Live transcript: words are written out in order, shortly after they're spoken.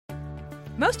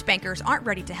Most bankers aren't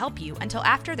ready to help you until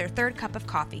after their third cup of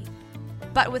coffee.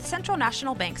 But with Central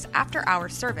National Bank's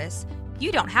after-hours service,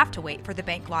 you don't have to wait for the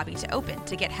bank lobby to open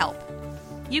to get help.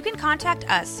 You can contact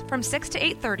us from 6 to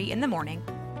 8:30 in the morning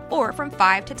or from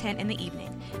 5 to 10 in the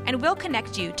evening, and we'll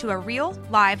connect you to a real,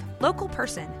 live, local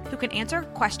person who can answer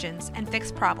questions and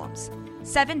fix problems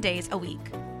 7 days a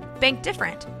week. Bank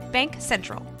different. Bank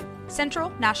Central. Central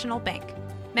National Bank.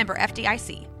 Member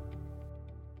FDIC.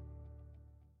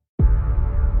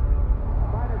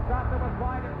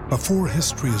 Before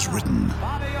history is written,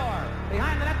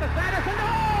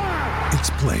 it's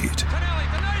played.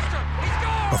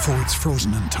 Before it's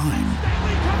frozen in time,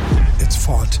 it's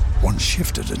fought one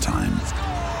shift at a time.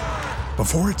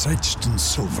 Before it's etched in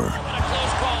silver,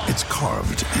 it's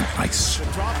carved in ice.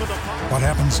 What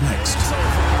happens next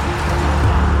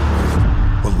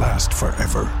will last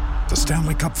forever. The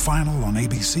Stanley Cup Final on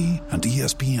ABC and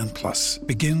ESPN Plus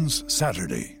begins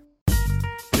Saturday.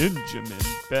 Benjamin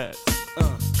Betts.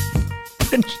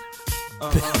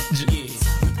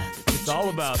 It's all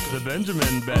about the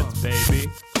Benjamin Betts, baby.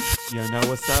 You know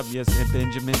what's up? Yes, and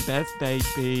Benjamin Betts,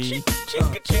 baby.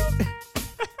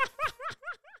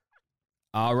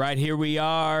 All right, here we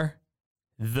are.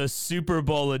 The Super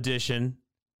Bowl edition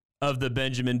of the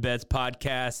Benjamin Betts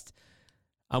podcast.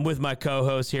 I'm with my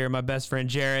co-host here, my best friend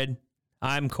Jared.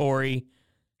 I'm Corey.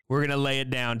 We're going to lay it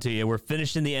down to you. We're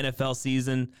finishing the NFL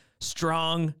season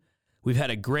strong. We've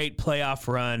had a great playoff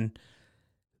run.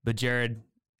 But Jared,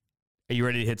 are you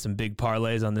ready to hit some big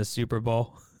parlays on this Super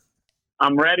Bowl?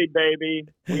 I'm ready, baby.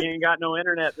 We ain't got no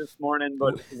internet this morning,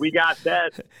 but we got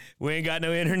that. We ain't got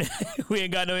no internet. We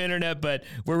ain't got no internet, but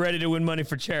we're ready to win money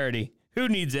for charity. Who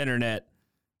needs internet?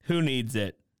 Who needs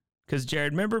it? Because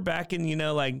Jared, remember back in,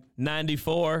 like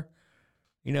 94,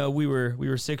 we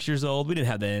were 6 years old. We didn't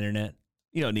have that internet.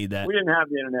 You don't need that. We didn't have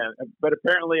the internet. But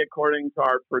apparently, according to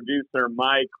our producer,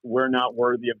 Mike, we're not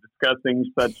worthy of discussing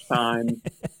such times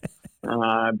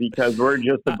because we're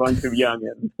just a bunch of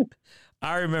youngins.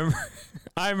 I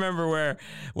remember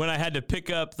when I had to pick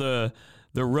up the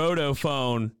roto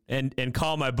phone and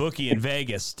call my bookie in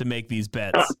Vegas to make these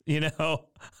bets.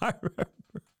 I remember.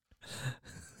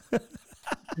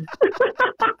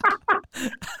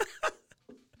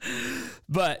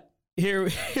 But here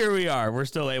we are. We're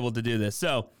still able to do this.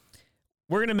 So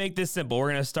we're going to make this simple.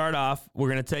 We're going to start off. We're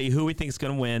going to tell you who we think is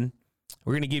going to win.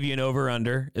 We're going to give you an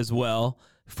over-under as well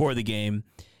for the game.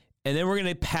 And then we're going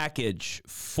to package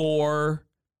 4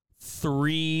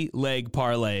 3-leg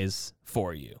parlays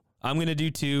for you. I'm going to do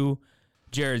 2.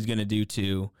 Jared's going to do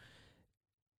 2.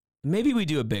 Maybe we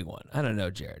do a big one. I don't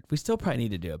know, Jared. We still probably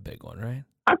need to do a big one, right?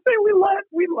 I think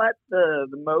we let the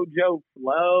mojo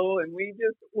flow, and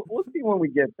we'll see when we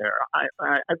get there.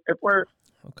 If we're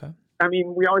okay. I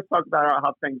mean, we always talk about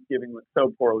how Thanksgiving went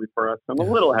so poorly for us. So I'm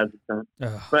a little hesitant,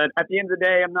 but at the end of the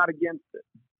day, I'm not against it.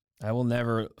 I will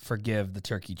never forgive the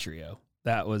turkey trio.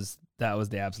 That was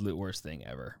the absolute worst thing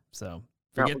ever. So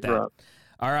forget that. Rough.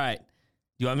 All right. Do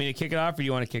you want me to kick it off, or do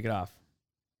you want to kick it off?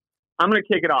 I'm going to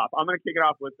kick it off. I'm going to kick it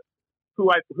off with who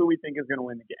we think is going to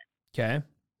win the game. Okay.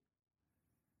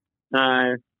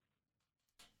 I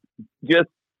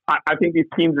think these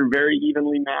teams are very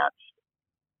evenly matched,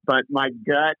 but my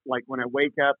gut, like when I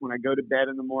wake up, when I go to bed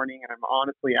in the morning, and I'm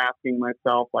honestly asking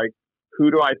myself, like, who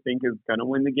do I think is going to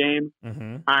win the game?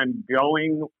 Mm-hmm. I'm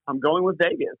going with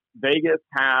Vegas. Vegas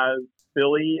has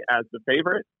Philly as the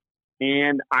favorite,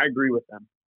 and I agree with them.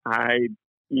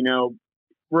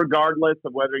 Regardless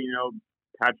of whether,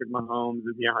 Patrick Mahomes,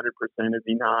 is he 100%, is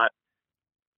he not?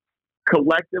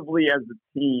 Collectively as a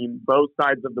team, both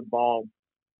sides of the ball,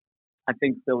 I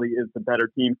think Philly is the better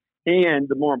team. And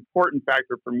the more important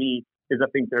factor for me is I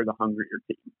think they're the hungrier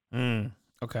team.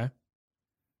 Okay.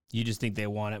 You just think they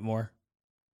want it more?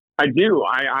 I do.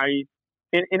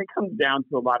 And it comes down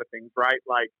to a lot of things, right?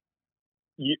 Like,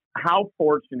 how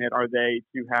fortunate are they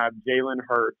to have Jalen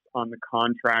Hurts on the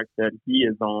contract that he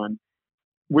is on,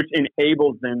 which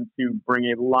enables them to bring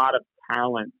a lot of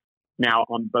talent now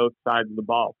on both sides of the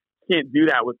ball. You can't do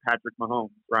that with Patrick Mahomes,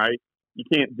 right? You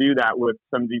can't do that with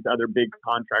some of these other big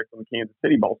contracts on the Kansas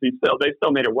City ball. So they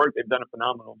still made it work. They've done a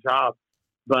phenomenal job.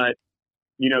 But,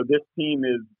 this team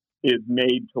is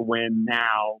made to win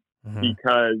now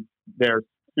because their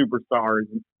superstars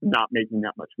not making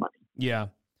that much money. Yeah.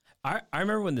 I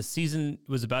remember when the season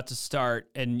was about to start,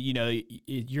 and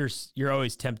you're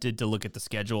always tempted to look at the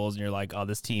schedules, and you're like, oh,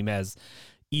 this team has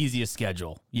easiest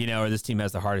schedule, or this team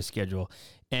has the hardest schedule,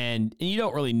 and you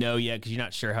don't really know yet because you're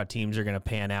not sure how teams are going to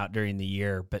pan out during the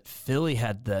year. But Philly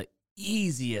had the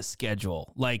easiest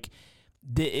schedule, like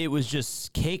it was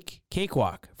just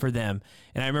cakewalk for them.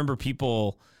 And I remember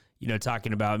people,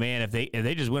 talking about, man, if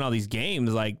they just win all these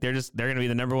games, like they're going to be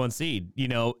the number one seed,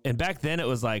 and back then it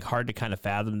was like hard to kind of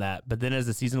fathom that. But then as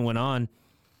the season went on,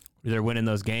 they're winning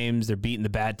those games, they're beating the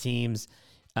bad teams.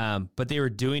 But they were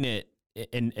doing it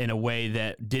in a way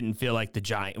that didn't feel like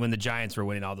when the Giants were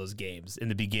winning all those games in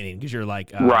the beginning, because you're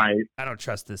like, right, I don't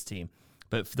trust this team.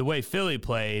 But the way Philly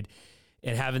played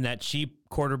and having that cheap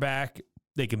quarterback,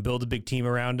 they can build a big team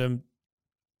around him.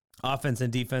 Offense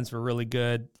and defense were really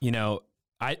good.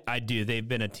 I do. They've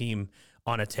been a team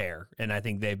on a tear, and I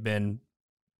think they've been,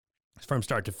 from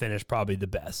start to finish, probably the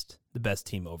best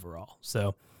team overall.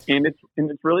 So, and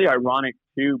it's really ironic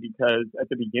too, because at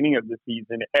the beginning of the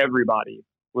season, everybody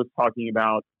was talking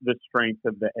about the strength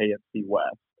of the AFC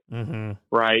West,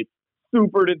 right?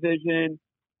 Super division.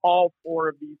 All 4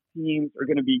 of these teams are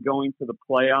going to be going to the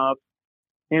playoffs,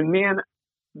 and man,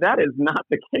 that is not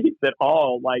the case at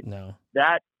all. Like, no.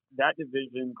 That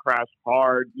division crashed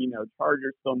hard.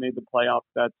 Chargers still made the playoffs.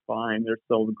 That's fine. They're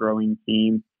still a growing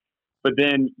team. But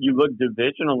then you look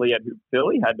divisionally at who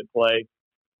Philly had to play.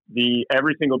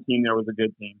 Every single team there was a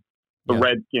good team. The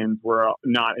Redskins were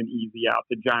not an easy out.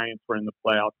 The Giants were in the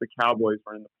playoffs. The Cowboys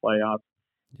were in the playoffs.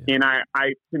 Yeah. And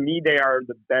to me, they are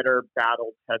the better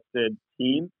battle-tested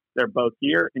team. They're both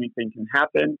here. Anything can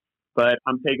happen. But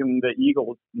I'm taking the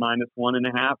Eagles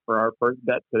 -1.5 for our first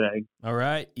bet today. All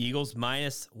right. Eagles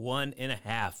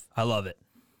 -1.5. I love it.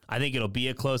 I think it'll be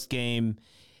a close game.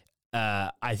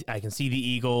 I can see the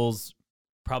Eagles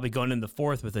probably going in the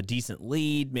 4th with a decent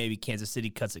lead. Maybe Kansas City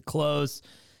cuts it close.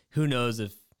 Who knows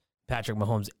if Patrick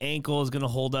Mahomes' ankle is going to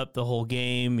hold up the whole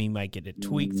game. He might get it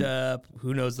tweaked up.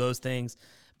 Who knows those things?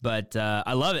 But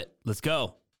I love it. Let's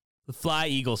go. Fly,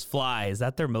 Eagles, fly. Is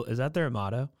that their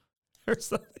motto or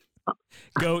something?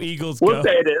 Go Eagles, go. We'll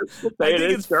say it is. We'll say it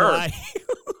is. Sure. I'm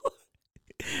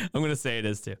going to say it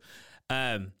is too.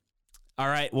 All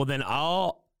right. Well, then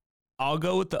I'll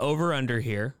go with the over/under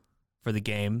here for the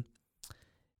game.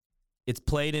 It's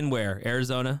played in where?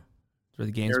 Arizona? That's where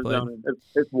the game's played?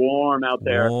 It's warm out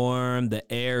there. Warm.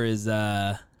 The air is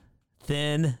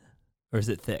thin, or is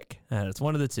it thick? It's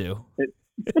one of the two.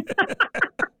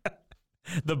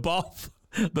 The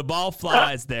ball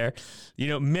flies there.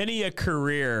 Many a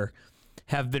career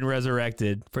have been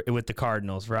resurrected with the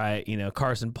Cardinals, right?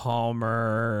 Carson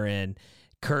Palmer and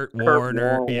Kurt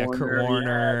Warner. Yeah, Kurt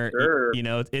Warner. Yeah, sure.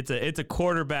 It's a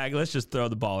quarterback. Let's just throw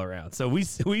the ball around. So we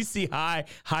see high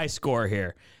score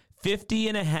here.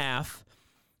 50.5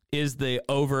 is the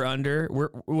over under.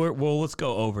 Well, let's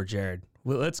go over, Jared.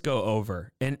 Let's go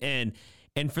over. And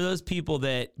for those people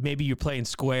that maybe you're playing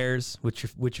squares with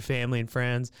your family and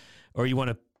friends, or you want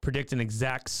to predict an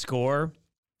exact score,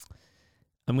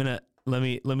 let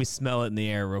me smell it in the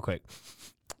air real quick.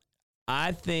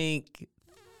 I think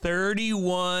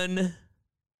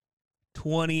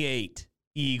 31-28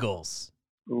 Eagles.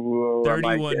 Ooh,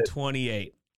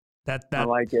 31-28. That I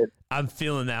like it. I'm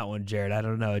feeling that one, Jared. I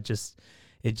don't know. It just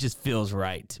feels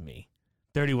right to me.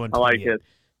 31-28. I like it.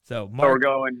 So mark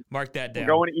that down. We're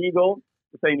going Eagles.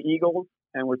 We're saying Eagles,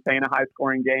 and we're saying a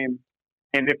high-scoring game.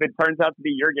 And if it turns out to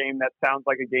be your game, that sounds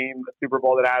like a game, a Super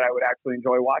Bowl that I would actually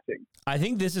enjoy watching. I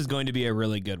think this is going to be a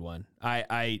really good one.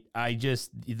 I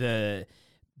just the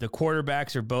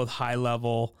quarterbacks are both high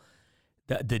level.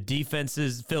 The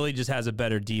defenses, Philly just has a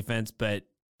better defense, but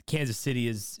Kansas City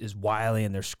is wily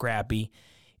and they're scrappy.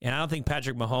 And I don't think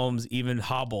Patrick Mahomes, even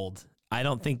hobbled, I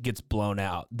don't think gets blown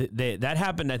out. That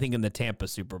happened, I think, in the Tampa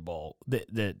Super Bowl.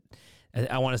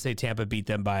 I want to say Tampa beat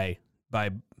them by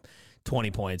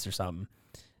 20 points or something.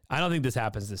 I don't think this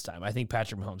happens this time. I think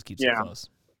Patrick Mahomes keeps it close.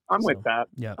 I'm with that.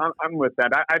 Yeah, I'm with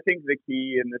that. I think the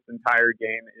key in this entire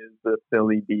game is the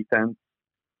Philly defense,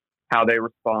 how they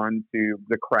respond to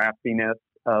the craftiness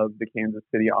of the Kansas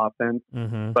City offense.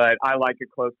 Mm-hmm. But I like a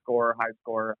close score, high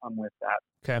score. I'm with that.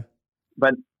 Okay.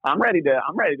 But I'm ready to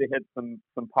hit some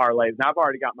parlays. And I've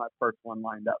already got my first one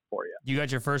lined up for you. You got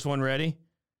your first one ready?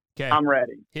 Okay. I'm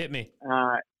ready. Hit me.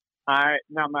 My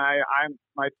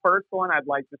first one I'd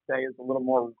like to say is a little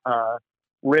more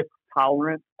risk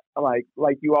tolerant, like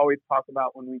you always talk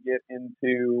about when we get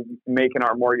into making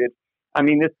our mortgage. I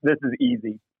mean, this is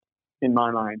easy in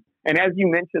my mind. And as you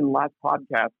mentioned last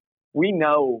podcast, we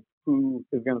know who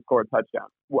is going to score a touchdown.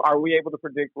 Are we able to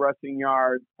predict rushing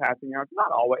yards, passing yards?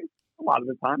 Not always. A lot of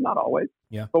the time, not always.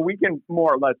 Yeah. But we can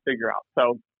more or less figure out.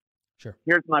 So sure.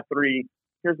 Here's my three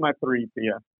for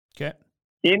you. Okay.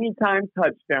 Anytime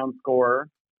touchdown scorer,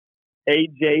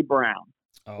 A.J. Brown.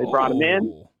 They brought him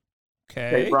in.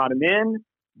 Okay. They brought him in.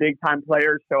 Big-time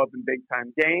players show up in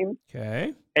big-time games.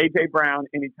 Okay. A.J. Brown,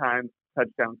 anytime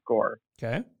touchdown scorer.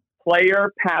 Okay.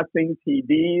 Player passing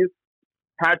TDs,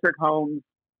 Patrick Mahomes,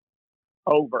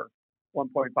 over.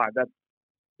 1.5.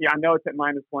 I know it's at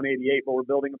minus 188, but we're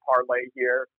building a parlay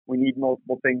here. We need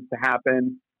multiple things to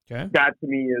happen. Okay. That to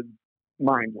me is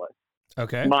mindless.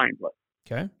 Okay. Mindless.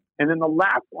 Okay. And then the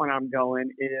last one I'm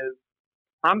going is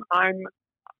I'm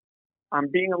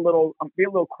being a little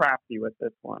crafty with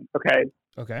this one. Okay.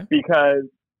 Okay. Because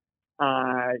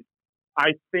I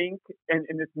think,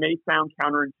 and this may sound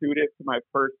counterintuitive to my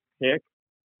first pick,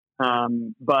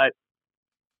 but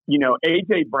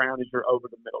AJ Brown is your over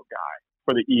the middle guy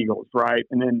for the Eagles, right?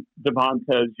 And then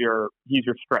Devonta he's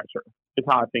your stretcher. Is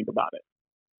how I think about it.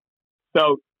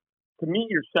 So to me,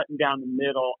 you're shutting down the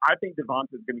middle. I think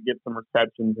Devonta is going to get some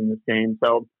receptions in this game.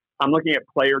 So I'm looking at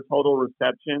player total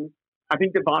receptions. I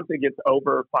think Devonta gets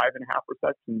over 5.5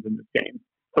 receptions in this game.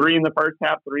 3 in the first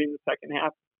half, 3 in the second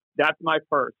half. That's my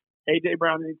first. AJ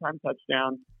Brown anytime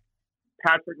touchdown.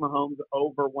 Patrick Mahomes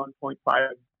over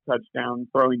 1.5 touchdowns,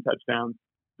 throwing touchdowns.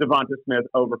 Devonta Smith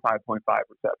over 5.5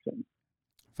 receptions.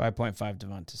 5.5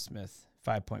 Devonta Smith,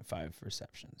 5.5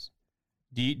 receptions.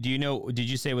 Do you know? Did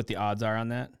you say what the odds are on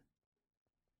that?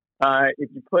 If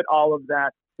you put all of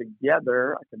that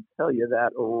together, I can tell you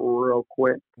that real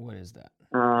quick. What is that?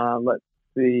 Let's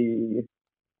see.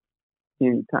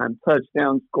 Anytime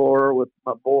touchdown score with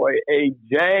my boy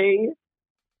AJ.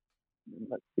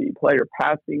 Let's see. Player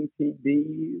passing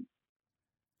TDs.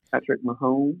 Patrick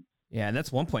Mahomes. Yeah, and that's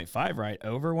 1.5, right?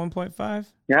 Over 1.5?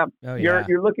 Yeah. Oh, yeah.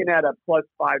 You're looking at a plus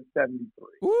 573.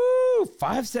 Ooh,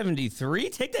 573?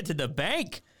 Take that to the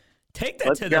bank. Take that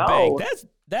Let's to the go. bank.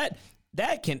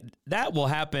 That will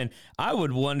happen. I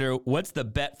would wonder what's the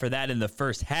bet for that in the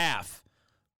first half.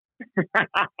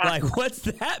 Like, what's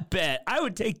that bet? I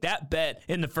would take that bet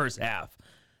in the first half.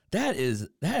 That is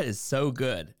so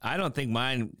good. I don't think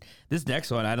this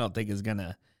next one, I don't think is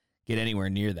gonna get anywhere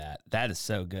near that. That is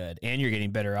so good. And you're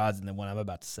getting better odds than the one I'm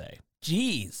about to say.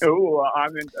 Jeez. Oh,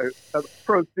 I'm in.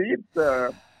 Proceed,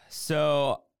 sir.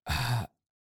 So,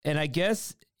 and I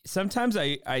guess sometimes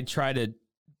I try to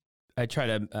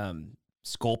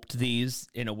sculpt these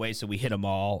in a way so we hit them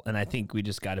all, and I think we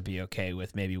just got to be okay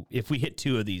with maybe if we hit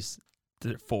 2 of these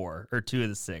 4 or 2 of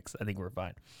the 6, I think we're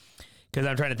fine. Because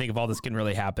I'm trying to think if all this can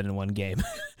really happen in one game.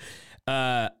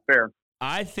 Fair.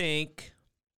 I think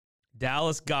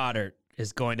Dallas Goedert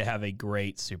is going to have a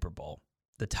great Super Bowl.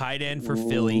 The tight end for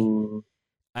Philly.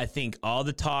 I think all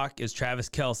the talk is Travis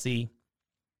Kelce,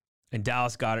 and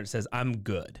Dallas Goedert says, I'm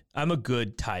good. I'm a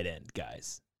good tight end,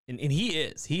 guys. And he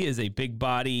is. He is a big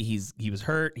body. He was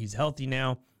hurt. He's healthy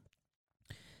now.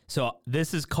 So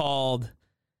this is called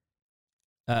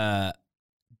the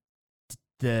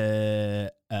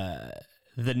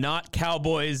not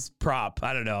Cowboys prop.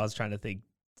 I don't know. I was trying to think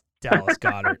Dallas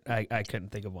Goedert. I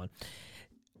couldn't think of one.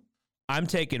 I'm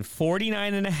taking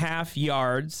 49.5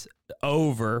 yards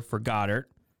over for Goddard.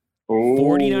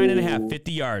 49.5,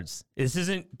 50 yards. This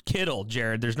isn't Kittle,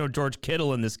 Jared. There's no George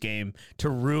Kittle in this game to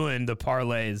ruin the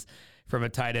parlays from a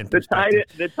tight end perspective.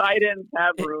 The tight ends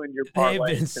have ruined your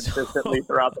parlays consistently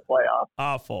throughout the playoffs.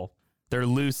 Awful. They're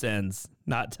loose ends,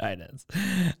 not tight ends.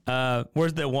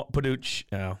 Where's the Paduch?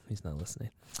 Oh, he's not listening.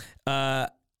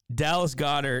 Dallas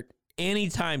Goedert,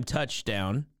 anytime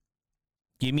touchdown.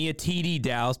 Give me a TD,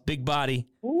 Dallas. Big body.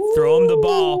 Ooh. Throw him the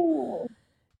ball.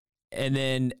 And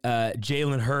then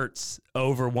Jalen Hurts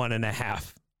over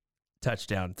 1.5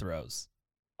 touchdown throws.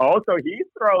 Oh, so he's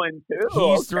throwing too.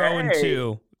 He's throwing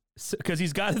 2 because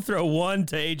he's got to throw 1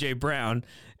 to A.J. Brown,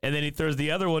 and then he throws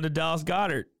the other one to Dallas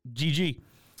Goedert. GG.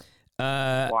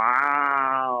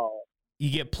 Wow. You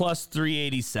get plus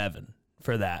 387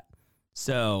 for that.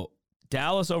 So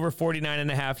Dallas over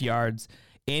 49.5 yards,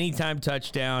 anytime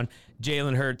touchdown.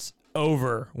 Jalen Hurts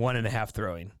over 1.5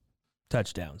 throwing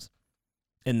touchdowns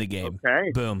in the game.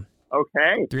 Okay. Boom.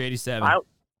 Okay. 387.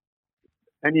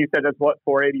 And you said that's what,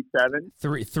 487?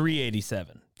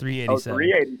 387. 387. Oh,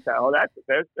 387. Oh,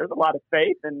 there's a lot of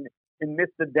faith in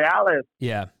Mr. Dallas.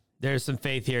 Yeah. There's some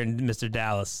faith here in Mr.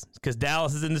 Dallas because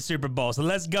Dallas is in the Super Bowl. So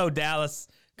let's go, Dallas.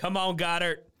 Come on,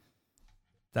 Goddard.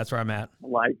 That's where I'm at. I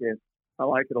like it. I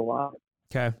like it a lot.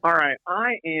 Okay. All right.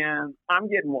 I'm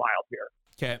getting wild here.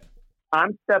 Okay.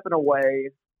 I'm stepping away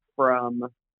from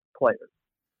players.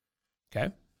 Okay.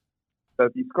 So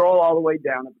if you scroll all the way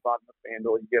down at the bottom of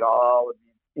FanDuel, you get all of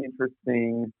these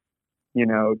interesting,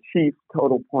 Chiefs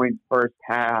total points first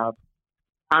half.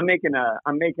 I'm making a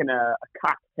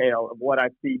cocktail of what I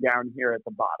see down here at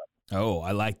the bottom. Oh,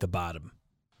 I like the bottom.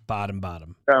 Bottom.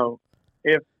 So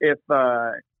so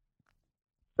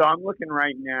I'm looking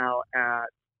right now at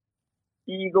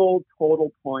Eagle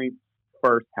total points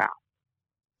first half.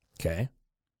 Okay.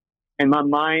 And my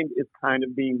mind is kind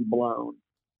of being blown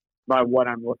by what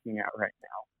I'm looking at right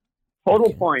now.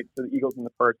 Total points for the Eagles in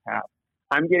the first half.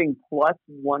 I'm getting plus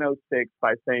 106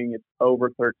 by saying it's over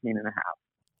 13.5.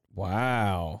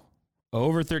 Wow.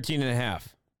 Over 13.5.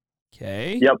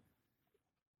 Okay. Yep.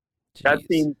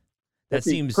 Jeez. That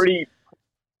seems pretty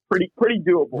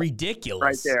doable. Ridiculous.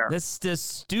 Right there. That's just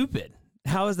stupid.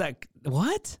 How is that?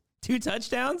 What? 2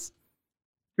 touchdowns?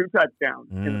 2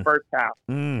 touchdowns in the first half.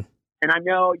 Mm. And I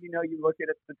know, you look at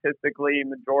it statistically,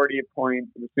 majority of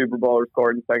points in the Super Bowl are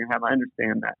scored in the second half. I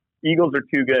understand that. Eagles are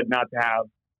too good not to have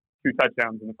 2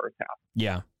 touchdowns in the first half.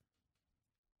 Yeah.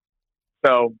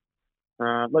 So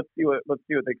let's see what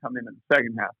they come in the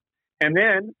second half. And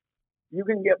then you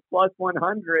can get plus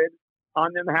 100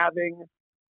 on them having,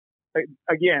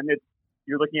 again,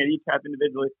 you're looking at each half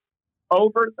individually.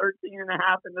 Over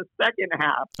 13.5 in the second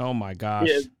half. Oh my gosh.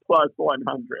 Is plus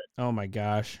 100. Oh my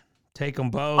gosh. Take them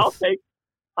both.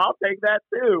 I'll take that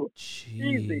too.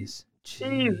 Jeez.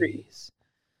 Easy.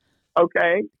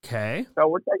 Okay. So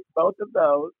we're taking both of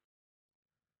those.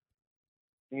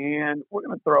 And we're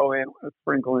going to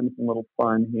sprinkle in some little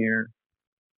fun here.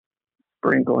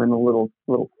 Sprinkle in a little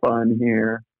fun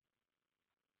here.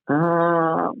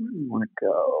 Where do you want to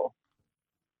go?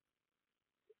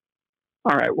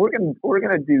 All right, we're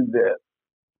gonna do this.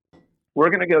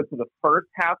 We're gonna go to the first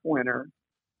half winner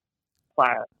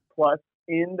plus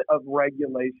end of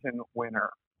regulation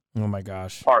winner. Oh my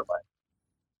gosh. Parlay.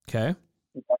 Okay.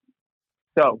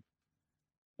 So,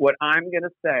 what I'm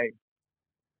gonna say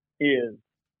is,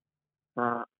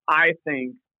 I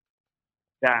think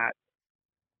that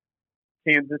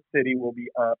Kansas City will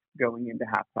be up going into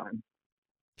halftime.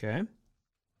 Okay.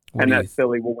 And that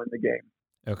Philly will win the game.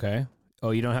 Okay. Oh,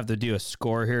 you don't have to do a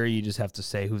score here. You just have to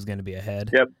say who's going to be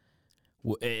ahead. Yep.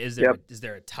 Is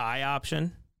there a tie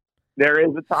option? There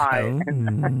is a tie Oh.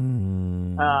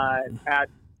 at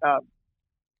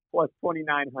plus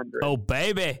 2,900. Oh,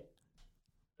 baby.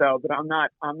 So, but I'm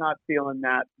not feeling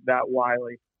that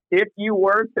wily. If you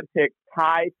were to pick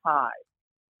tie,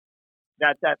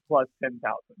 that's at plus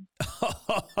 10,000.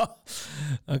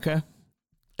 Okay,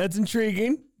 that's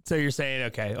intriguing. So you're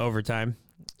saying overtime?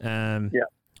 Yeah.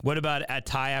 What about a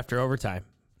tie after overtime?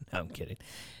 No, I'm kidding.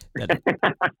 It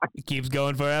keeps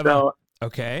going forever. So,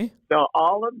 okay. So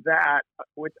all of that,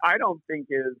 which I don't think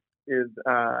is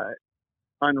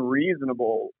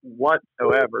unreasonable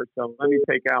whatsoever. So let me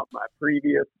take out my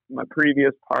previous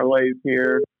parlays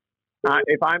here.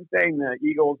 If I'm saying the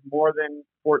Eagles more than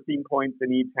 14 points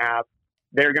in each half,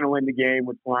 they're going to win the game,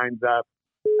 which lines up.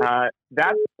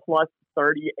 That's plus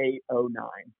 3809.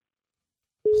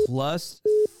 Plus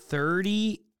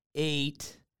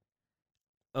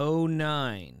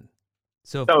 3809.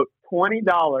 So $20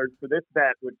 for this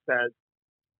bet, which says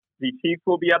the Chiefs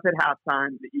will be up at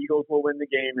halftime, the Eagles will win the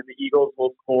game, and the Eagles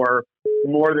will score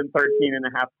more than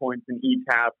 13.5 points in each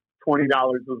half. $20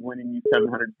 was winning you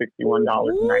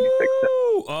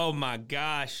 $761.96. Oh my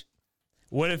gosh!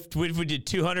 What if we did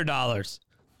 $200?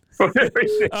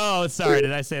 Oh, sorry,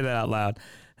 did I say that out loud?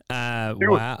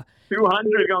 Wow.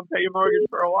 200 gonna pay your mortgage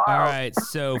for a while. All right,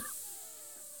 so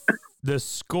the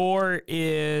score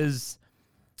is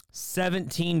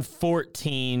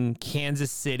 17-14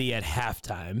 Kansas City at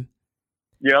halftime.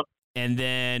 Yep. And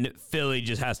then Philly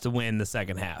just has to win the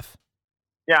second half.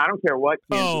 Yeah, I don't care what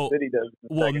Kansas City does.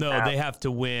 Half. They have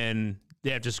to win.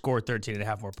 They have to score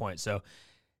 13.5 more points. So,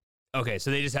 okay,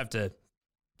 so they just have to.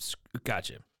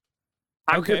 Gotcha.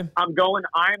 I'm going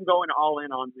all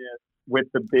in on this with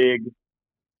the big.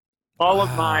 All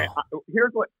of my.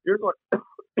 Here's what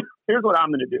I'm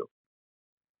going to do.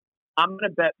 I'm going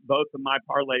to bet both of my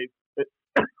parlays.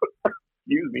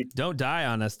 Excuse me. Don't die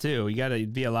on us too. You got to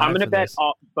be alive. I'm going to bet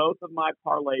both of my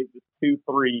parlays is 2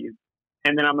 threes,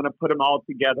 and then I'm going to put them all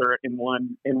together in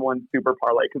one super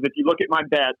parlay. Because if you look at my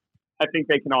bets, I think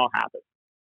they can all happen.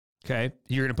 Okay,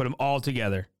 you're going to put them all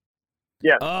together.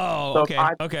 Yes. Oh, so okay.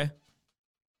 Okay.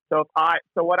 So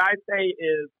what I say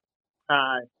is,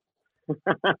 we're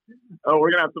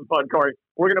gonna have some fun, Corey.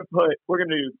 We're gonna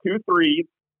do 2 threes,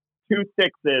 2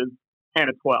 sixes, and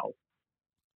a 12.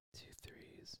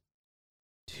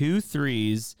 2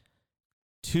 threes,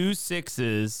 2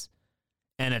 sixes,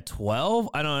 and a 12?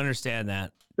 I don't understand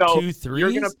that. So 2 threes?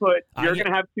 You're gonna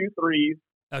have 2 threes.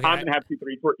 Okay. I'm gonna have 2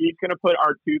 threes. We're each gonna put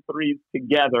our 2 threes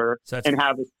together and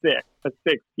have a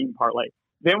 16 parlay.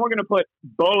 Then we're gonna put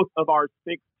both of our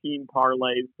 16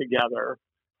 parlays together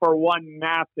for one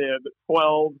massive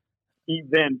 12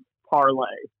 event parlay.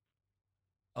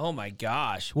 Oh my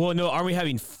gosh. Well, no, aren't we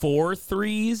having 4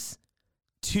 threes,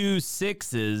 2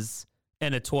 sixes,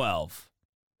 and a 12?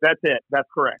 That's it. That's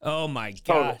correct. Oh my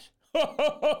gosh.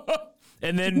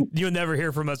 And then you'll never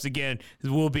hear from us again.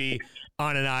 We'll be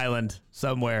on an island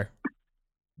somewhere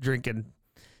drinking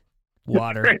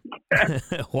Water.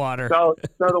 Water. So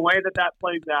the way that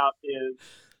plays out is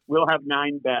we'll have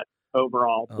 9 bets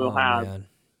overall. So we'll have, man.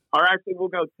 or actually we'll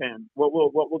go 10. What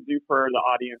we'll do for the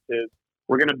audience is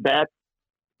we're gonna bet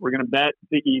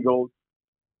the Eagles.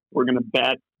 We're gonna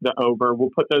bet the over. We'll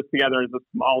put those together as a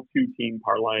small 2-team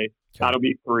parlay. Okay. That'll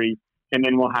be 3, and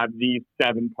then we'll have these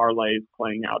 7 parlays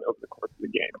playing out over the course of the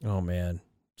game. Oh man,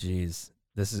 jeez.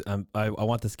 This is I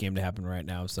want this game to happen right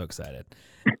now. I'm so excited.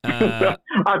 I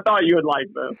thought you would like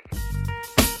this.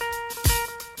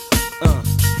 Yeah.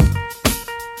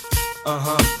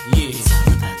 It's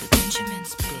all about the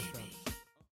Benjamins, baby.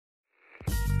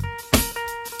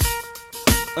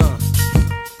 Yeah.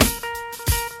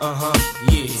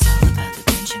 It's all about the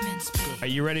Benjamins, baby. Are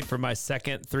you ready for my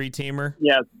second 3-teamer?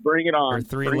 Yes, bring it on. Or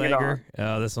 3-legger?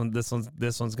 Oh, this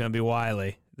one's gonna be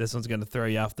wily. This one's gonna throw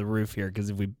you off the roof here because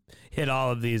if we hit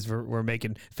all of these, we're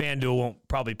making FanDuel won't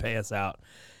probably pay us out.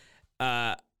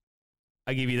 I'll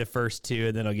give you the first 2,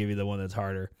 and then I'll give you the one that's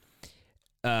harder.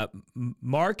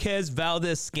 Marquez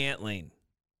Valdes-Scantling,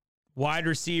 wide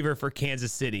receiver for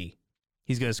Kansas City.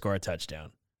 He's gonna score a touchdown.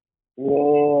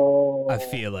 Whoa! I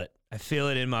feel it. I feel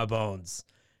it in my bones.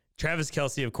 Travis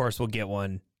Kelce, of course, will get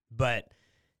one, but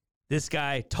this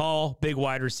guy, tall, big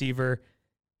wide receiver,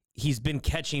 he's been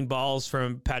catching balls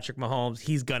from Patrick Mahomes.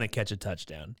 He's going to catch a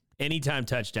touchdown. Anytime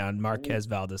touchdown, Marquez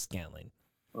Valdes-Scantling.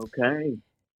 Okay.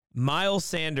 Miles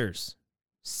Sanders,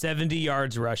 70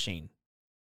 yards rushing.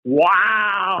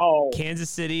 Wow. Kansas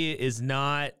City is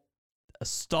not a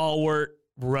stalwart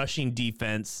rushing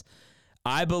defense.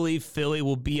 I believe Philly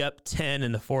will be up 10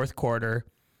 in the fourth quarter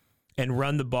and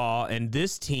run the ball, and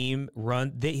this team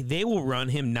they will run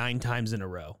him 9 times in a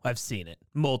row. I've seen it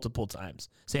multiple times.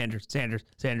 Sanders.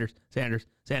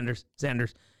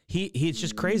 It's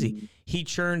just crazy. He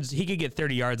could get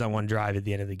 30 yards on one drive at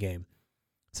the end of the game.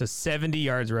 So 70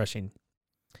 yards rushing.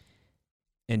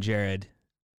 And Jared,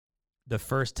 the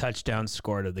first touchdown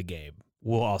scored of the game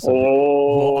will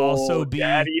also be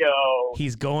Daddy-o.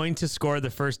 He's going to score the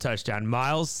first touchdown.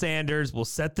 Miles Sanders will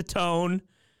set the tone.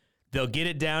 They'll get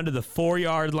it down to the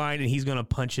 4-yard line, and he's going to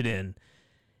punch it in.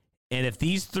 And if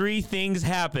these 3 things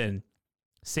happen,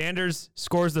 Sanders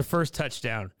scores the first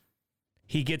touchdown.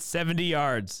 He gets 70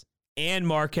 yards, and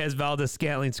Marquez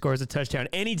Valdes-Scantling scores a touchdown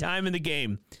anytime in the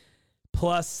game,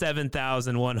 plus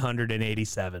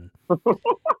 7,187.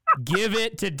 Give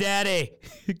it to Daddy.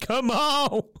 Come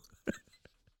on.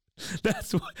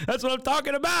 That's what I'm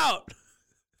talking about.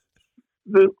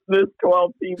 This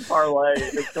 12-team parlay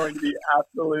is going to be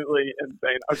absolutely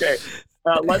insane. Okay,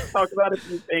 let's talk about a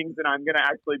few things, and I'm going to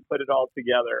actually put it all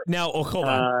together. Now,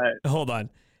 hold on.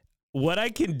 What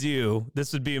I can do,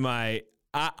 this would be my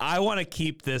I want to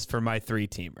keep this for my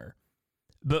 3-teamer.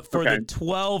 But for the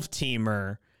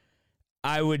 12-teamer,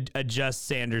 I would adjust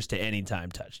Sanders to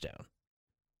anytime touchdown.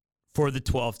 For the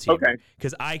 12-teamer. Okay.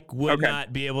 Because I would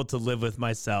not be able to live with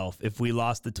myself if we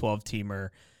lost the 12-teamer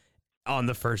on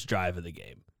the first drive of the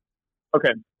game.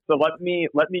 Okay. So let me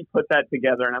put that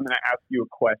together, and I'm going to ask you a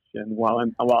question while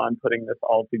I'm putting this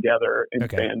all together in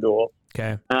FanDuel.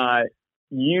 Okay.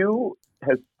 You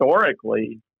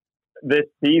historically this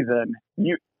season,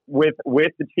 you with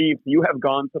the Chiefs, you have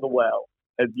gone to the well,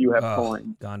 as you have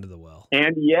coined. Gone to the well.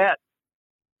 And yet,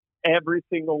 every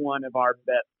single one of our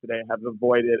bets today have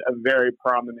avoided a very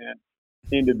prominent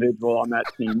individual on that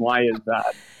team. Why is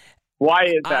that? Why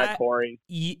is that, Corey?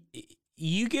 You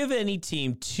give any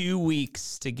team 2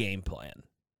 weeks to game plan.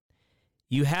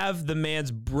 You have the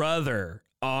man's brother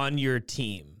on your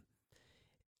team.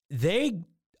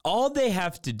 All they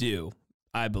have to do,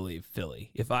 I believe,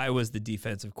 Philly, if I was the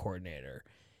defensive coordinator,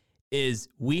 is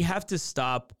we have to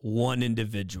stop one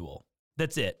individual.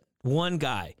 That's it. One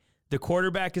guy. The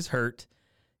quarterback is hurt.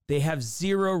 They have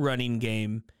 0 running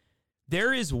game.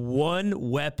 There is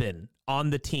one weapon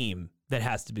on the team that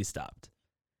has to be stopped,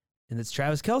 and it's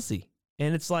Travis Kelce.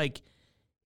 And it's like,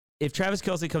 if Travis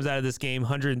Kelce comes out of this game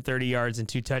 130 yards and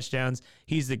 2 touchdowns,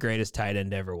 he's the greatest tight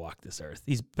end to ever walk this earth.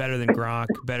 He's better than Gronk,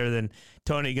 better than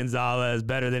Tony Gonzalez,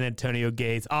 better than Antonio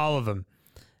Gates, all of them.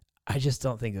 I just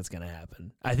don't think that's going to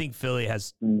happen. I think Philly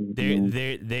has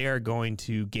they are going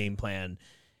to game plan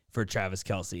for Travis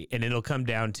Kelce, and it'll come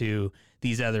down to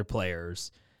these other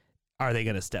players. Are they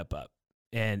going to step up?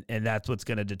 And that's what's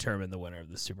going to determine the winner of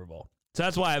the Super Bowl. So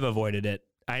that's why I've avoided it.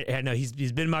 I know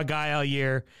he's been my guy all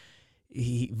year.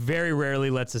 He very rarely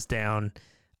lets us down.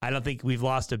 I don't think we've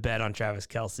lost a bet on Travis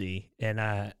Kelce, and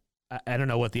I don't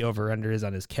know what the over-under is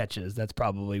on his catches. That's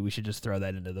probably, we should just throw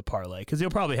that into the parlay because he'll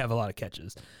probably have a lot of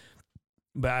catches,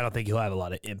 but I don't think he'll have a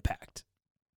lot of impact.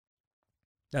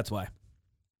 That's why.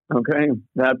 Okay,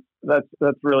 that's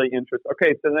really interesting.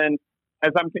 Okay, so then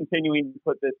as I'm continuing to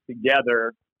put this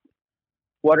together,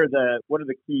 what are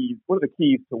the keys? What are the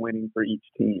keys to winning for each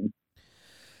team?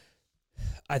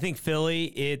 I think Philly,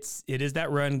 it is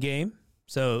that run game.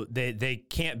 So they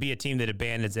can't be a team that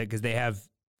abandons it because they have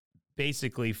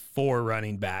basically 4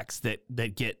 running backs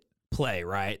that get play,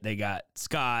 right? They got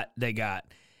Scott, they got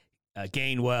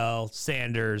Gainwell,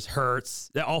 Sanders,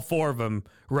 Hurts. All 4 of them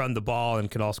run the ball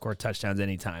and can all score touchdowns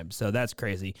anytime. So that's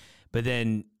crazy. But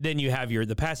then you have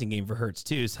the passing game for Hurts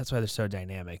too. So that's why they're so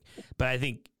dynamic. But I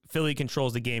think Philly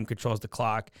controls the game, controls the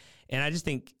clock. And I just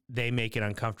think they make it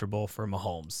uncomfortable for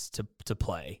Mahomes to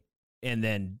play and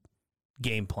then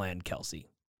game plan Kelsey.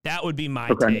 That would be my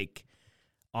take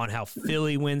on how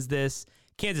Philly wins this.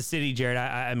 Kansas City, Jared,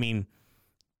 I mean,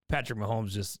 Patrick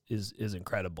Mahomes just is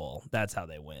incredible. That's how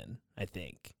they win, I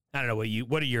think. I don't know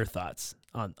what are your thoughts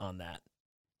on that?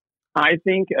 I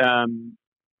think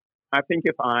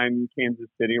if I'm Kansas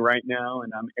City right now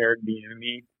and I'm Eric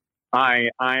Bieniemy, I'm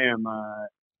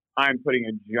putting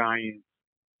a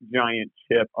giant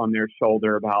chip on their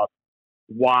shoulder about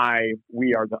why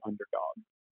we are the underdog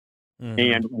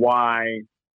and why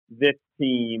this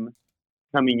team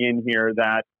coming in here,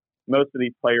 that most of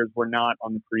these players were not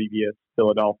on the previous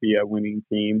Philadelphia winning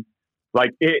team. Like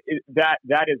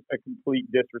that is a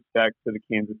complete disrespect to the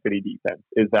Kansas City defense,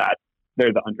 is that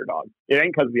they're the underdog. It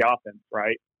ain't because of the offense,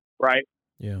 right?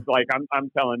 Yeah. Like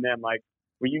I'm telling them, like,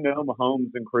 well,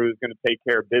 Mahomes and crew is going to take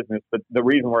care of business, but the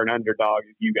reason we're an underdog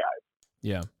is you guys.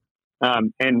 Yeah.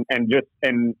 And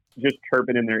just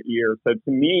chirping in their ear. So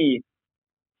to me,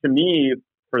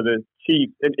 for the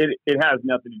Chiefs, it has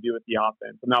nothing to do with the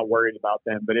offense. I'm not worried about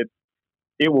them, but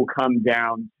it will come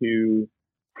down to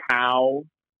how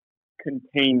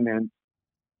containment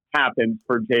happens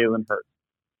for Jalen Hurts.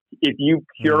 If you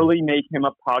purely make him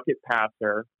a pocket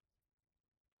passer,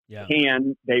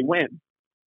 can they win?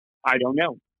 I don't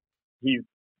know. He's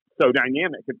so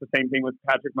dynamic. It's the same thing with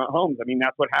Patrick Mahomes. I mean,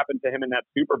 that's what happened to him in that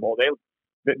Super Bowl. They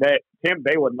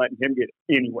wouldn't let him get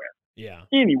anywhere. Yeah.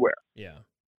 Anywhere. Yeah.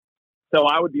 So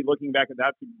I would be looking back at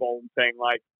that Super Bowl and saying,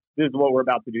 like, this is what we're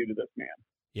about to do to this man.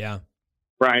 Yeah.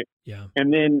 Right. Yeah.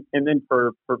 And then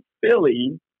for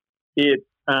Philly, it's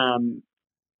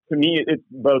to me it's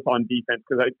both on defense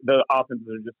because the offenses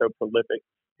are just so prolific.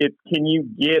 It's, can you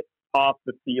get off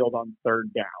the field on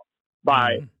third down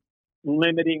by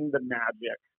limiting the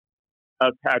magic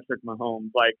of Patrick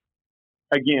Mahomes? Like,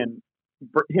 again,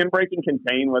 him breaking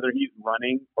contain, whether he's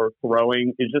running or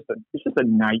throwing, it's just a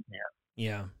nightmare.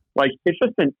 Yeah. Like, it's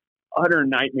just an utter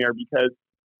nightmare because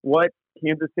what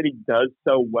Kansas City does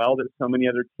so well that so many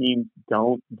other teams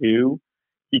don't do,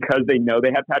 because they know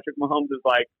they have Patrick Mahomes, is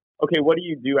like, okay, what do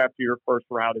you do after your first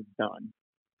route is done?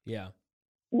 Yeah.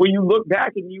 Well, you look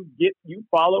back and you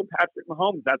follow Patrick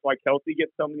Mahomes. That's why Kelsey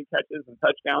gets so many catches and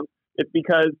touchdowns. It's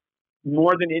because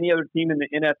more than any other team in the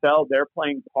NFL, they're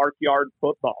playing park yard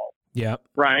football. Yeah.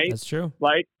 Right? That's true.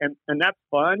 Like, and that's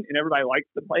fun, and everybody likes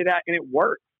to play that, and it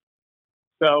works.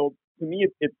 So to me,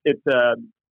 it's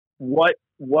what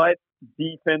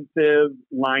defensive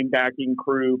linebacking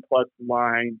crew plus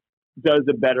line does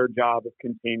a better job of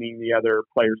containing the other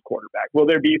player's quarterback. Will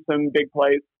there be some big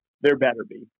plays? There better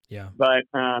be. Yeah. But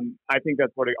I think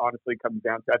that's what it honestly comes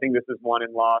down to. I think this is won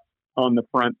and lost on the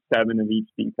front 7 of each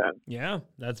defense. Yeah,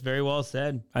 that's very well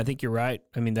said. I think you're right.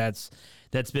 I mean, that's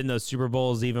been those Super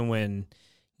Bowls, even when,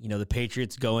 the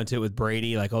Patriots go into it with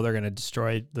Brady, like, oh, they're going to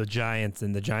destroy the Giants,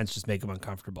 and the Giants just make them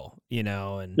uncomfortable,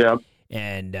 and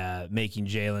making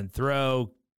Jalen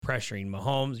throw, pressuring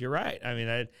Mahomes. You're right. I mean,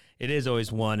 it is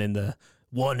always one in the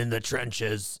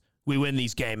trenches. We win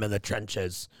these games in the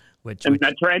trenches. The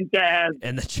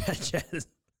trenches.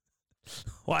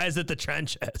 Why is it the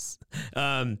trenches?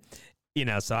 So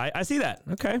I see that.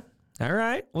 Okay. All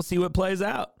right. We'll see what plays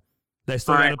out. They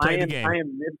still got to play the game.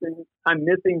 I'm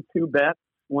missing 2 bets.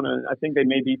 I think they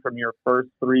may be from your first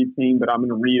 3 team, but I'm going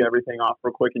to read everything off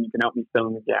real quick and you can help me fill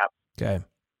in the gaps. Okay.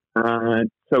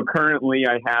 So currently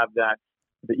I have that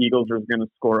the Eagles are going to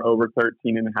score over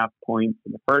 13.5 points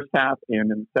in the first half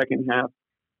and in the second half.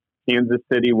 Kansas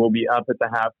City will be up at the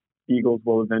half. Eagles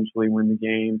will eventually win the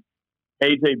game.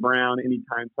 A.J. Brown,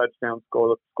 anytime touchdown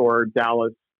scorer.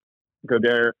 Dallas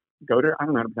Goddard. I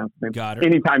don't know how to pronounce his name. Goddard.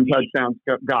 Anytime touchdown.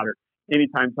 Goddard.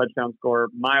 Anytime touchdown scorer.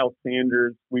 Miles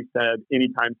Sanders, we said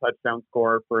anytime touchdown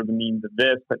scorer for the means of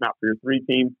this, but not for your 3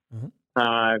 team.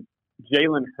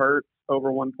 Jalen Hurts,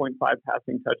 over 1.5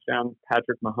 passing touchdowns.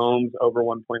 Patrick Mahomes, over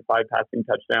 1.5 passing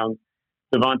touchdowns.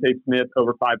 Devontae Smith,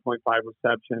 over 5.5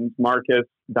 receptions. Marcus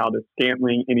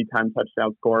Valdez-Scantling, anytime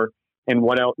touchdown scorer. And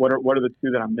what else? What are the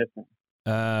 2 that I'm missing?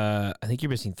 I think you're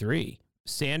missing 3.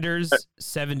 Sanders,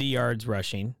 70 yards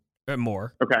rushing or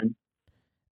more. Okay.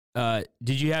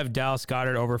 Did you have Dallas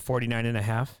Goedert over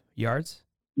 49.5 yards?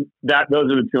 Those are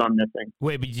the two I'm missing.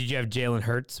 Wait, but did you have Jalen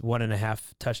Hurts 1.5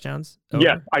 touchdowns? Over?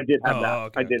 Yes, I did have that.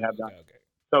 Okay, I did have that. Okay.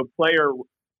 So player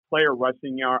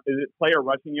rushing yard. Is it player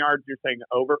rushing yards? You're saying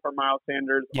over for Miles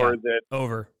Sanders, or is it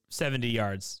over 70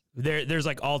 yards? There's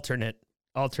like alternate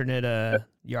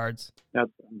yards. That's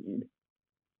what I mean.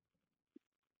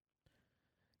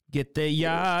 Get the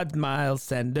yards, Miles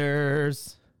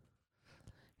Sanders.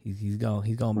 He's gonna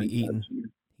be eating.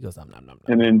 He goes, nom.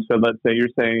 And then, so let's say you're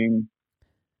saying,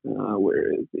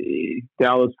 where is the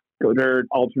Dallas Goedert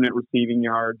alternate receiving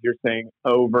yards? You're saying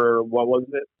over, what was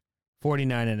it?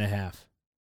 49.5.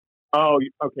 Oh,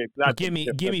 okay. So that's give me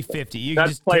 50. You that's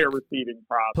can just player receiving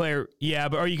prop. or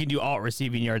you can do alt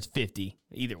receiving yards 50.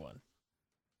 Either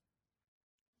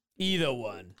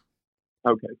one.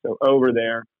 Okay, so over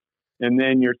there. And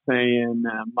then you're saying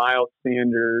Miles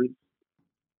Sanders,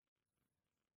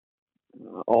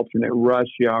 alternate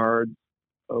rush yards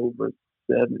over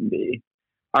 70.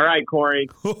 All right, Corey.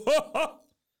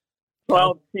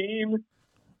 12 teams.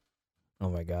 Oh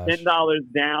my gosh. $10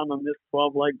 down on this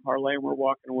 12-leg parlay, and we're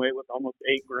walking away with almost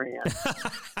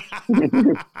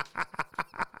 $8,000.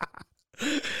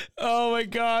 Oh my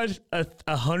gosh.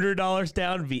 $100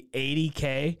 down would be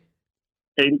 $80K.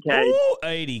 $80K. Ooh,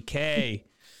 $80K.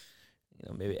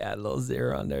 Maybe add a little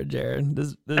zero on there, Jared. This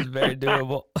is very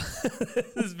doable.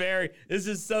 This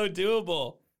is so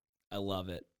doable. I love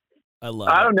it. I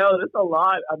don't know. That's a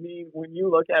lot. I mean, when you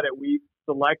look at it, we've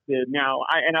selected now,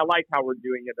 I like how we're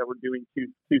doing it, that we're doing two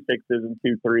sixes and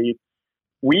 2 threes.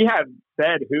 We have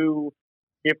said who,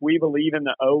 if we believe in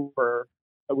the over,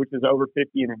 which is over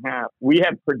 50.5, we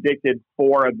have predicted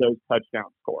 4 of those touchdown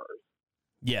scorers.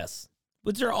 Yes.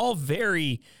 But they're all there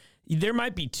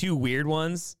might be 2 weird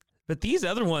ones, but these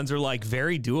other ones are like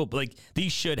very doable. Like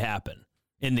these should happen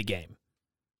in the game.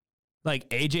 Like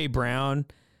A.J. Brown,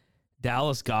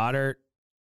 Dallas Goedert,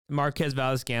 Marquez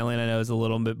Valdes-Scantling, I know is a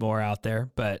little bit more out there,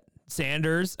 but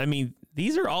Sanders, I mean,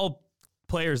 these are all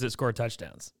players that score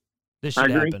touchdowns. This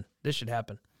should happen.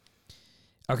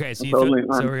 Okay, so I'm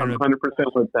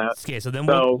 100% with that. Okay, so then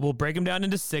we'll break them down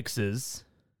into sixes.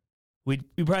 We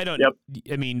probably don't. Yep.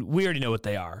 I mean, we already know what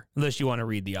they are, unless you want to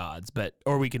read the odds,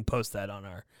 or we can post that on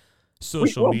our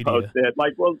social media. We'll post it.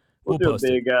 Like we'll do a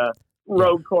big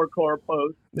road core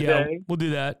post today. Yeah, we'll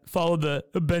do that. Follow the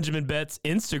Benjamin Betts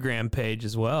Instagram page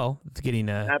as well. It's getting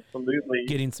absolutely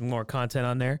getting some more content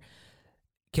on there.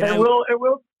 We'll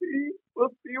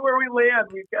see where we land.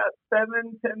 We've got $7,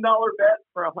 $10 bets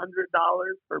for $100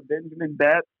 for Benjamin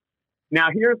Betts. Now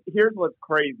here's what's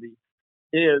crazy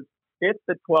is if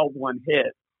the 12-1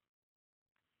 hit,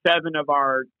 7 of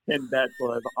our 10 bets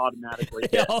will have automatically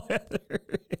hit.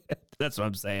 That's what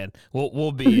I'm saying.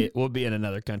 We'll be in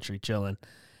another country chilling.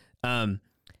 I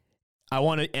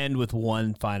want to end with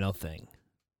one final thing,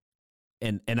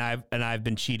 and I've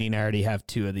been cheating. I already have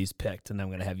 2 of these picked, and I'm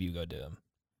going to have you go do them.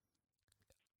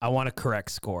 I want a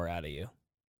correct score out of you,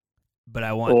 but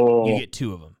I want you get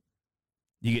 2 of them.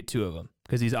 You get 2 of them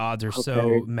because these odds are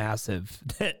so massive.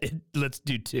 Let's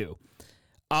do 2.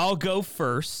 I'll go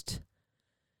first.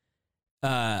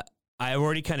 I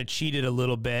already kind of cheated a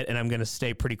little bit, and I'm going to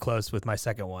stay pretty close with my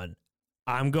second one.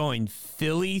 I'm going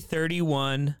Philly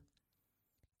 31,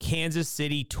 Kansas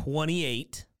City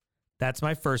 28. That's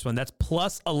my first one. That's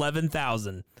plus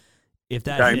 11,000 if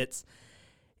that hits.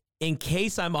 In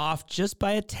case I'm off just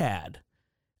by a tad,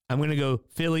 I'm going to go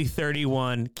Philly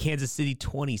 31, Kansas City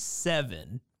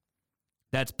 27.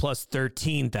 That's plus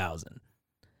 13,000.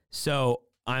 So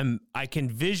I can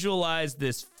visualize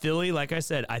this Philly. Like I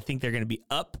said, I think they're going to be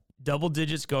up double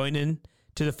digits going into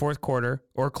the fourth quarter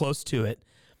or close to it.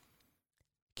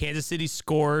 Kansas City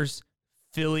scores,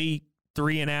 Philly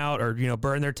 3 and out, or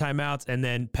burn their timeouts, and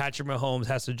then Patrick Mahomes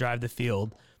has to drive the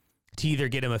field to either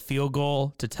get him a field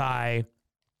goal to tie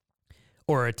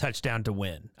or a touchdown to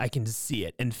win. I can see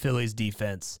it, and Philly's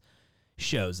defense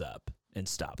shows up and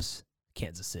stops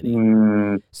Kansas City.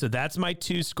 So that's my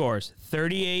 2 scores,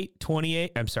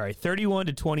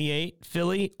 31-28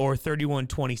 Philly or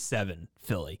 31-27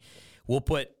 Philly. We'll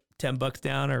put $10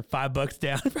 down or $5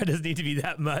 down. It doesn't need to be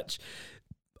that much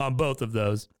on both of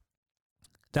those.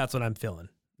 That's what I'm feeling.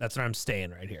 That's where I'm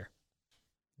staying right here.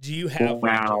 Do you have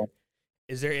wow.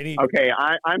 Is there any? Okay,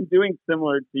 I'm doing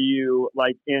similar to you,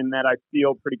 like in that I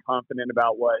feel pretty confident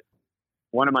about what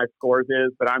one of my scores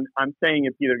is, but I'm saying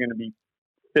it's either going to be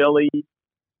Philly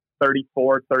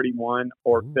 34-31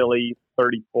 or Philly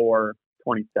 34-27.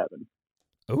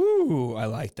 Ooh, I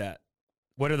like that.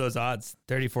 What are those odds?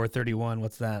 34-31.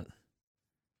 What's that?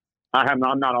 I'm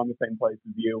not on the same place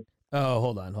as you. Oh,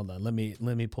 hold on. Let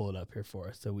me pull it up here for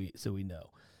us so we know.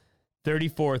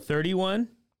 34-31.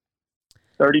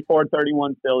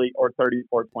 34-31 Philly or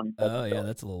 34-27. Oh, yeah,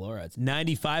 that's a little lower odds.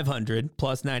 9,500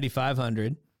 plus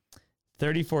 9,500.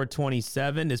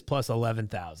 34-27 is plus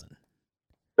 11,000.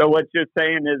 So what you're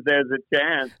saying is there's a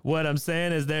chance. What I'm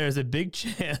saying is there's a big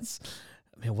chance.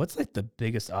 I mean, what's like the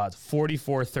biggest odds?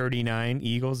 44-39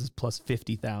 Eagles is plus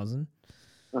 50,000.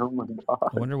 Oh my God.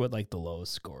 I wonder what like the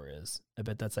lowest score is. I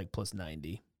bet that's like plus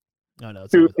 90. Oh no,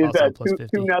 it's Is also that plus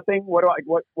 50. 2-0?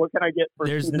 What can I get for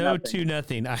There's 2-0? no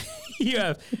 2-0. You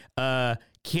have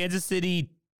Kansas City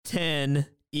 10,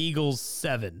 Eagles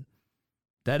 7.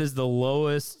 That is the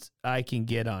lowest I can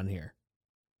get on here.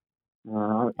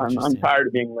 I'm tired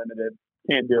of being limited.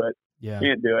 Can't do it. Yeah.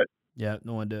 Can't do it. Yeah,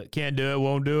 no one do it. Can't do it,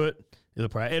 won't do it. It'll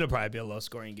probably be a low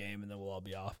scoring game and then we'll all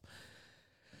be off.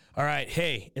 All right.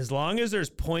 Hey, as long as there's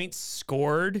points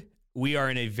scored, we are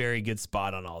in a very good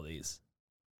spot on all these.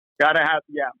 Gotta have,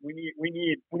 yeah. We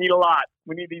need a lot.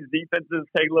 We need these defenses to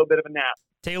take a little bit of a nap.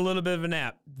 Take a little bit of a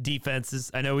nap. Defenses.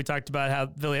 I know we talked about how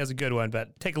Philly has a good one,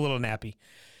 but take a little nappy.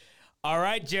 All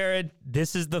right, Jared.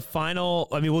 This is the final.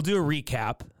 I mean, we'll do a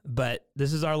recap, but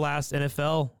this is our last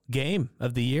NFL game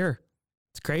of the year.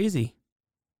 It's crazy.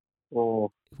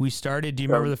 Oh, We started. Do you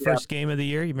remember the first game of the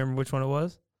year? You remember which one it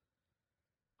was?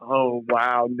 oh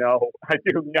wow, no, I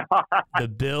do not. The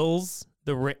Bills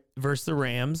versus the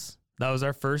Rams. That was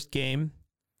our first game.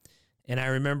 And I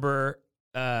remember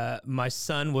my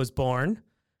son was born.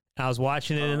 I was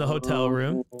watching it in the hotel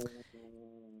room.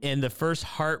 And the first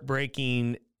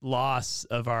heartbreaking loss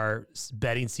of our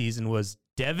betting season was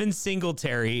Devin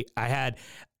Singletary. I had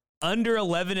under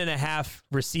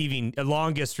 11.5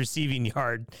 longest receiving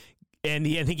yard. And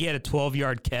I think he had a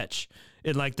 12-yard catch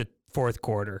in like the fourth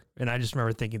quarter. And I just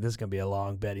remember thinking, this is going to be a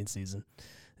long betting season.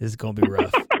 This is going to be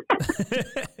rough.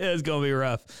 It's going to be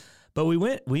rough. But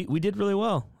we did really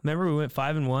well. Remember, we went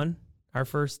 5-1 our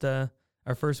first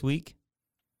week.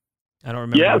 I don't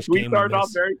remember. Yes, which we game started we off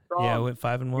missed. very strong. Yeah, we went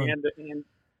 5-1.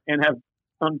 And have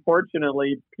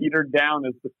unfortunately petered down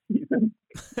as the season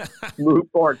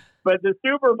moved forward. But the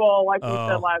Super Bowl, like we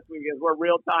said last week, is where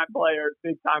real-time players,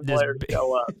 big-time players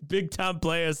show up. Big-time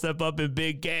players step up in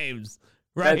big games.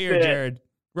 Right here, Jared.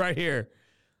 Right here.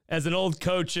 As an old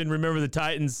coach and remember the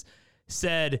Titans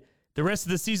said, the rest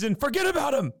of the season, forget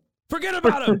about him. Forget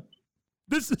about him.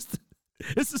 This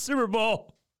is Super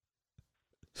Bowl.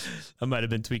 I might have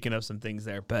been tweaking up some things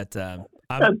there, but that's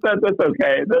okay.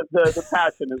 The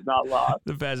passion is not lost.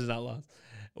 The passion is not lost.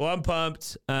 Well, I'm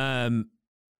pumped.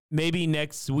 Maybe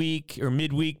next week or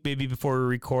midweek, maybe before we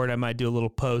record, I might do a little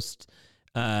post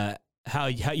how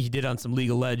you did on some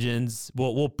League of Legends.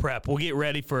 We'll prep. We'll get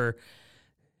ready for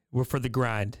the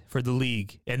grind for the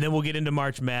league, and then we'll get into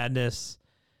March Madness.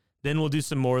 Then we'll do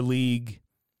some more league.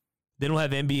 Then we'll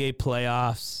have NBA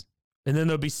playoffs. And then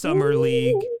there'll be summer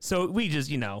league. So we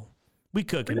just, we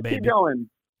cooking, baby. Keep going.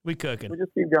 We cooking. We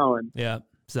just keep going. Yeah.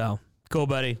 So cool,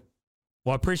 buddy.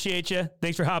 Well, I appreciate you.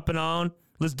 Thanks for hopping on.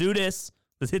 Let's do this.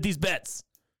 Let's hit these bets.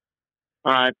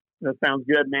 All right. That sounds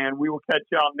good, man. We will catch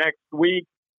y'all next week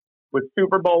with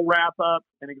Super Bowl wrap up.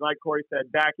 And like Corey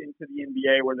said, back into the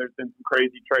NBA where there's been some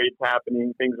crazy trades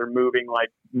happening. Things are moving like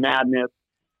madness.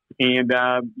 And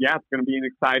it's going to be an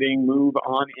exciting move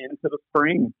on into the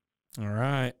spring. All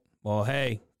right. Well,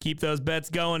 hey, keep those bets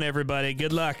going, everybody.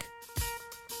 Good luck.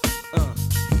 Yeah.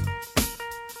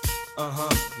 It's all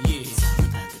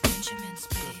about the Benjamins,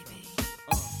 baby.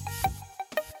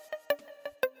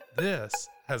 This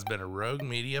has been a Rogue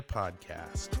Media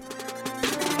podcast.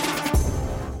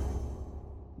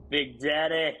 Big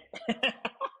Daddy.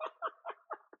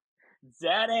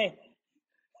 Daddy.